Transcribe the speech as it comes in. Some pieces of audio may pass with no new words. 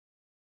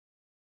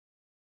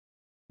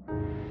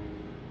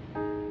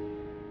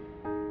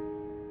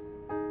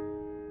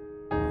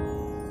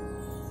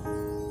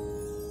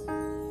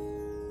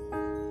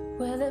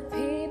We're the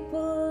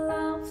people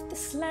of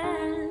this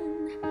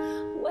land,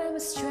 where we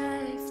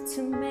strive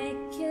to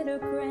make it a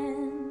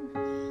grin.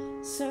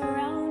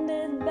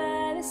 Surrounded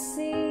by the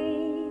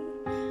sea,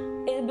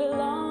 it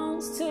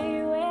belongs to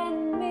you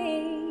and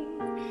me.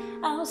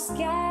 Our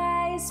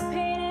sky is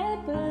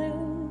painted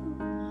blue,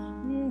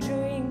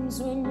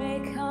 dreams we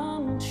make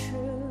come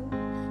true.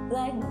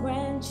 Like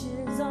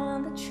branches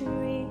on the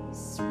trees,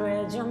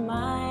 spread your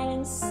mind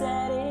and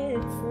set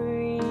it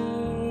free.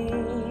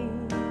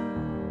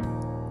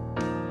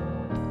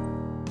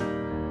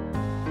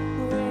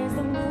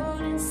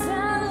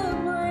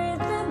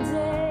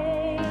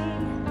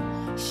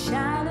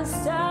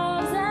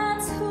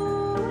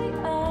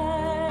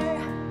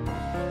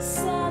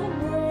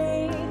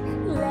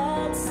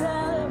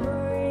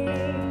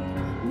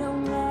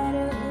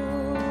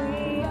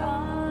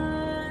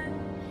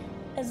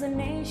 As a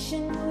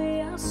nation we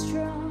are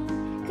strong,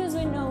 'cause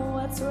we know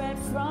what's right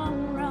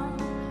from wrong.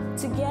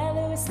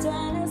 Together we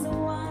stand as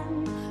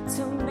one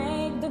to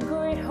make the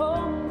great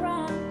home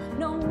run.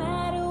 No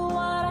matter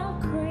what our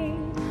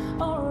creed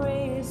or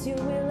race, you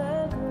will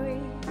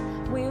agree.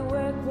 We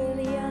work with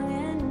young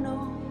and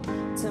old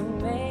to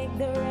make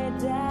the red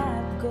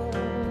dot gold.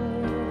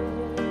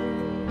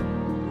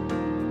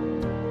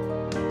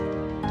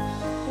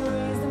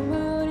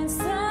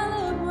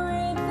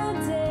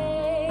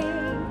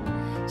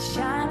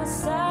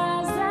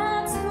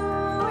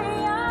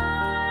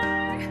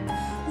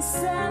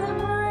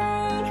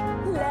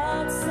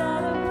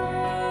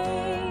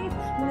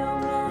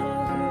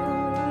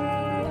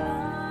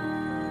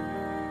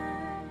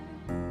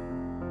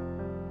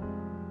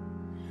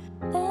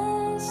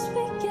 As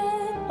we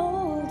get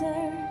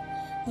older,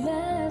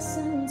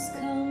 lessons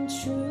come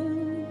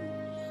true.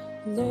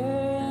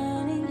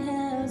 Learning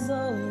has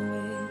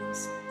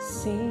always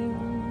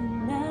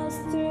seen us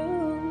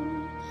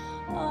through.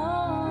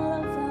 All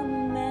of our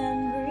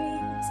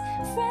memories,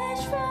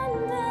 fresh from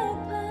the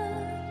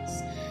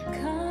past,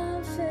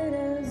 comfort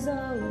us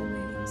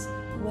always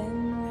when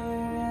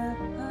we're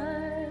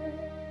apart.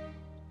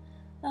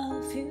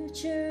 Our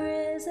future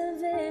is a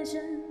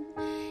vision.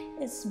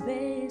 It's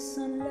based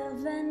on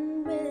love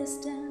and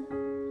wisdom.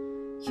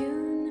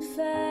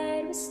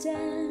 Unified we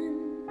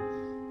stand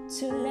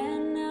to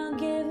lend our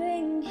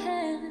giving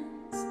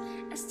hands.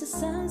 As the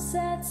sun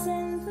sets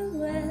in the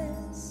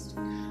west,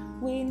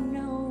 we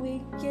know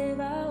we give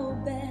our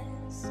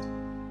best.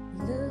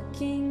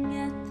 Looking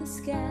at the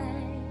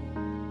sky,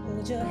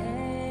 hold your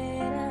head